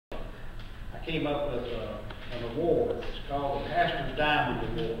came up with an award. It's called the Pastor's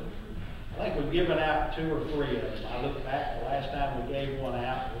Diamond Award. I think we've given out 2 or 3 of them. I look back, the last time we gave one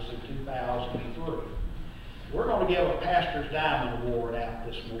out was in 2003. We're going to give a Pastor's Diamond Award out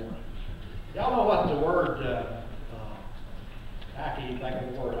this morning. Y'all know what the word, I can't even think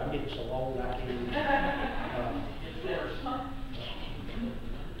of the word. I'm getting so old I can't even.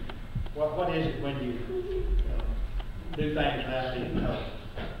 What is it when you do things without being told?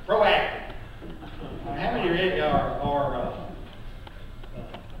 Proactive. How many of you are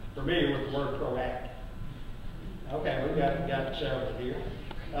familiar with the word proactive? Okay, we've got several here.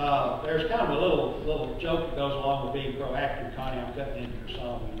 There's kind of a little joke that goes along with being proactive. Connie, I'm cutting into your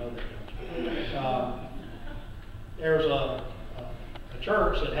song, you know that. There's a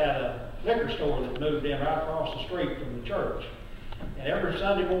church that had a liquor store that moved in right across the street from the church. And every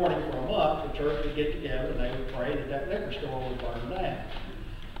Sunday morning for a month, the church would get together and they would pray that that liquor store would burn down.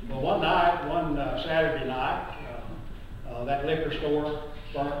 Well, one Saturday night, that liquor store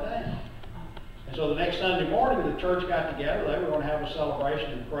burnt down. And so the next Sunday morning, the church got together. They were going to have a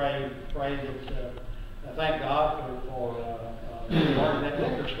celebration and pray that, thank God for burning that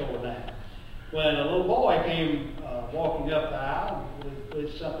liquor store down. When a little boy came walking up the aisle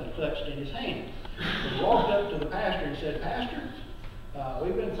with something clutched in his hand. He walked up to the pastor and said, "Pastor,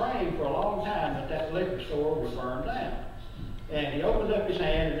 we've been praying for a long time that that liquor store would burn down." And he opened up his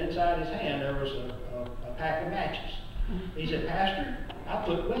hand, and inside his hand there was a pack of matches. He said, "Pastor, I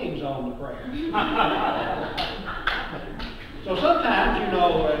put wings on the prayer." So sometimes, you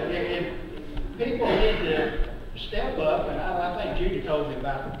know, if people need to step up, and I think Judy told me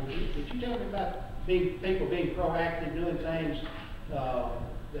about it. Did you tell me about people being proactive, doing things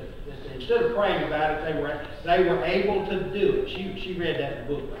that instead of praying about it, they were able to do it. She read that in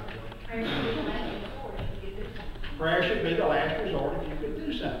the book, by the way. Prayer should be the last resort if you could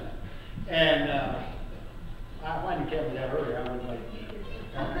do something. And why didn't you tell me that earlier? I wouldn't make it.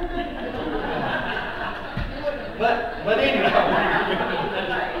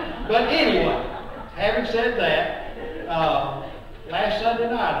 But anyway, having said that, last Sunday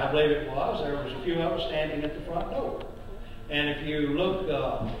night, I believe it was, there was a few of us standing at the front door. And if you look to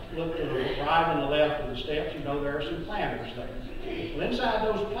the right and the left of the steps, you know there are some planters there. Well, inside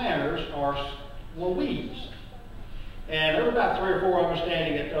those planters were weeds. And there were about 3 or 4 of us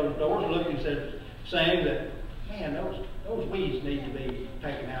standing at those doors looking, saying that, man, those weeds need to be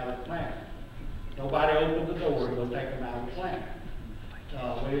taken out of the planter. Nobody opened the door to go take them out of the planter.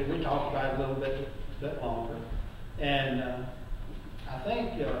 We talked about it a little bit longer. And I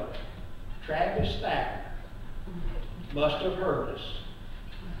think Travis2 must have heard us.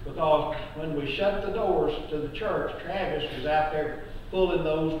 Because when we shut the doors to the church, Travis was out there pulling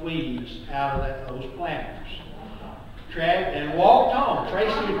those weeds out of those planters. And walked on.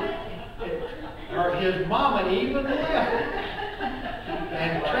 Tracy, his mama even left.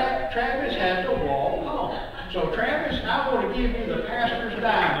 And Travis had to walk home. So Travis, I want to give you the Pastor's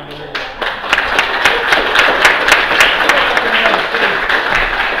Diamond Award.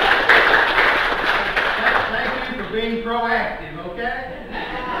 Thank you for being proactive, okay?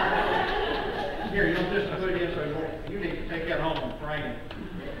 Here, you'll just put it in so you need to take that home and frame it.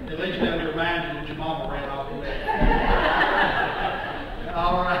 At least that'll remind you that your mama ran off with it.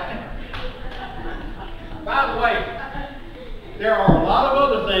 All right. By the way, there are a lot of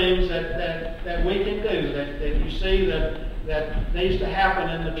other things that we can do that you see that needs to happen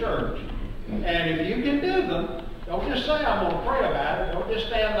in the church. And if you can do them, don't just say, "I'm going to pray about it." Don't just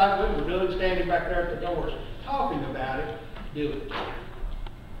stand like we were doing, standing back there at the doors, talking about it. Do it.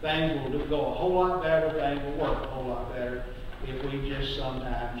 Things will go a whole lot better. Things will work a whole lot better if we just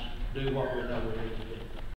sometimes do what we know we need to do.